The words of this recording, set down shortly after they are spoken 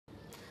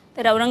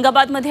तर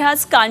औरंगाबादमध्ये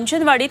आज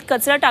कांचनवाडीत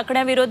कचरा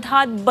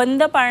टाकण्याविरोधात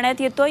बंद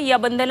पाळण्यात येतोय। या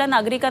बंदला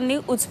नागरिकांनी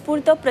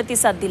उत्स्फूर्त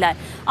प्रतिसाद दिलाय।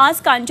 आज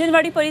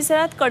कांचनवाडी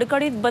परिसरात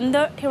कडकडीत बंद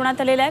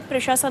ठेवण्यात आलेला आहे।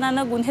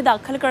 प्रशासनाने गुन्हे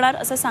दाखल करणार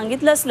असं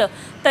सांगितलं असलं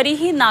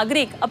तरीही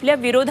नागरिक आपल्या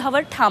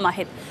विरोधावर ठाम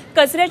आहेत।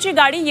 कचऱ्याची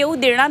गाडी येऊ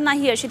देणार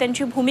नाही अशी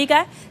त्यांची भूमिका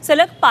आहे।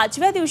 सलग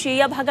 5व्या दिवशी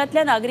या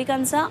भागातल्या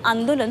नागरिकांचं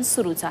आंदोलन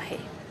सुरूच आहे।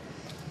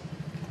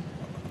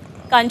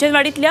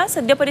 कांचनवाडीतल्या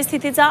सद्य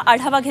परिस्थितीचा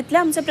आढावा घेतला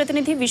आमचे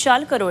प्रतिनिधी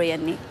विशाल करोळे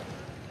यांनी।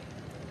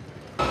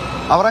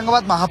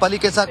 औरंगाबाद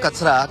महापालिकेचा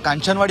कचरा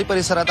कांचनवाडी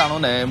परिसरात आणू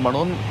नये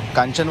म्हणून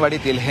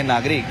कांचनवाडीतील हे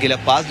नागरिक गेल्या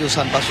 5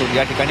 दिवसांपासून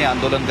या ठिकाणी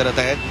आंदोलन करत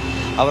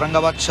आहेत।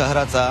 औरंगाबाद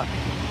शहराचा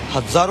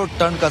हजारो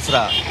टन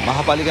कचरा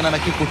महापालिकेनं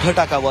नक्की कुठे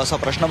टाकावं असा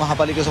प्रश्न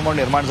महापालिकेसमोर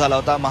निर्माण झाला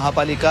होता।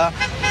 महापालिका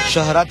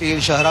शहरातील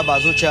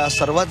शहराबाजूच्या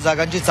सर्वच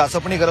जागांची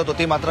चाचपणी करत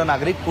होती, मात्र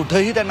नागरिक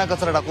कुठेही त्यांना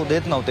कचरा टाकू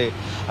देत नव्हते।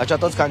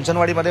 अशातच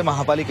कांचनवाडीमध्ये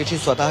महापालिकेची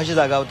स्वतःची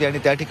जागा होती आणि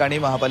त्या ठिकाणी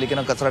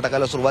महापालिकेनं कचरा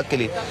टाकायला सुरुवात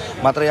केली,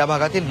 मात्र या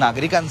भागातील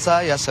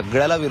नागरिकांचा या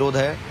सगळ्याला विरोध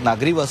आहे।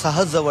 नागरी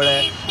वसाहत जवळ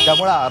आहे,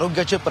 त्यामुळे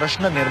आरोग्याचे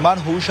प्रश्न निर्माण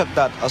होऊ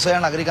शकतात असं या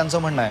नागरिकांचं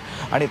म्हणणं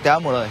आहे आणि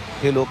त्यामुळे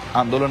हे लोक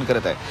आंदोलन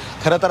करत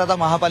आहेत। खरं तर आता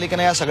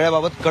महापालिकेने या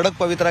सगळ्याबाबत कडक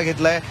पवित्रा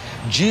घेतलाय।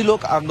 जी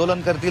लोक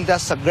आंदोलन करतील त्या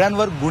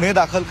सगळ्यांवर गुन्हे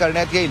दाखल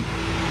करण्यात येईल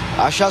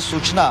अशा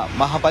सूचना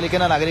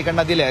महापालिकेने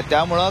नागरिकांना दिल्या आहेत।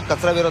 त्यामुळे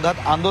कचरा विरोधात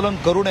आंदोलन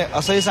करू नये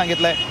असंही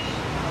सांगितलंय।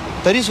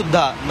 तरी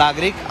सुद्धा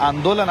नागरिक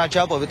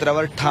आंदोलनाच्या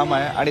पवित्र्यावर ठाम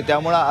आहे आणि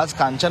त्यामुळे आज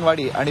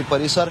कांचनवाडी आणि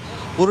परिसर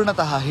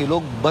पूर्णतः ही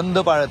लोक बंद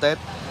पाळत आहेत।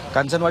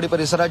 कांचनवाडी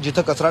परिसरात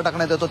जिथं कचरा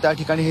टाकण्यात येतो त्या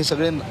ठिकाणी हे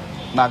सगळे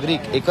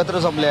नागरिक एकत्र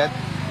जमले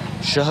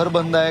आहेत। शहर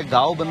बंद आहे,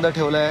 गाव बंद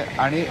ठेवलं आहे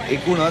आणि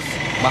एकूणच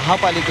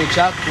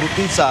महापालिकेच्या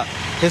कृतीचा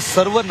हे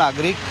सर्व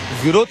नागरिक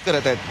विरोध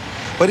करत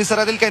आहेत।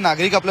 परिसरातील काही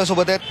नागरिक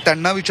आपल्यासोबत आहेत,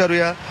 त्यांना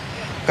विचारूया।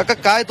 काका,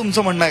 काय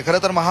तुमचं म्हणणं आहे?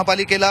 खरं तर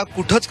महापालिकेला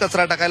कुठंच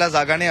कचरा टाकायला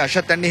जागा नाही,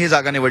 अशात त्यांनी ही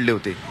जागा निवडली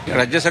होती।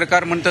 राज्य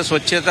सरकार म्हणतं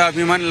स्वच्छता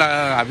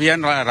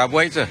अभियान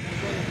राबवायचं,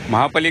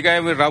 महापालिका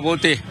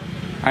राबवते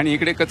आणि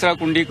इकडे कचरा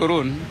कुंडी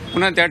करून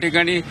पुन्हा त्या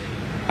ठिकाणी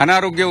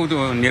अनारोग्य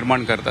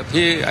निर्माण करतात।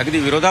 हे अगदी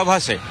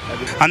विरोधाभास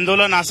आहे।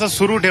 आंदोलन असं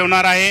सुरू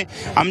ठेवणार आहे।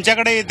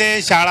 आमच्याकडे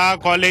इथे शाळा,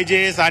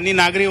 कॉलेजेस आणि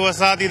नागरी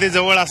वसाहत इथे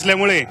जवळ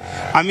असल्यामुळे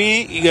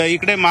आम्ही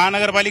इकडे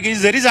महानगरपालिकेची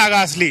जरी जागा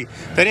असली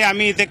तरी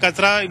आम्ही इथे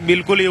कचरा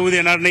बिलकुल येऊ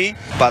देणार नाही।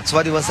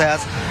 5वा दिवस आहे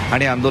आज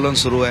आणि आंदोलन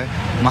सुरू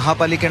आहे।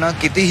 महापालिकेनं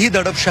कितीही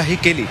दडपशाही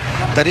केली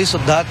तरी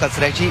सुद्धा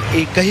कचऱ्याची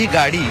एकही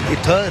गाडी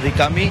इथं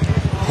रिकामी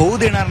होऊ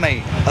देणार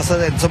नाही असं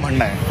त्यांचं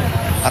म्हणणं आहे।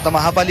 आता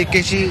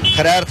महापालिकेची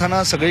खऱ्या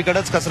अर्थानं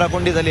सगळीकडेच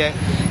कचराकोंडी झाली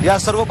आहे। या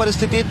सर्व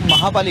परिस्थितीत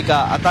महापालिका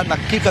आता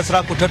नक्की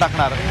कचरा कुठे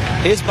टाकणार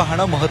हेच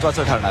पाहणं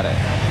महत्त्वाचं ठरणार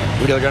आहे।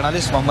 व्हिडिओ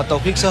जर्नलिस्ट मोहम्मद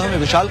तौफिकसह मी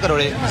विशाल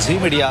Karole, Zee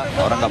media,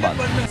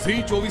 Aurangabad.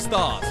 Zee 24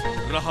 तास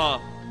रहा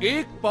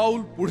एक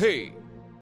पाऊल पुढे।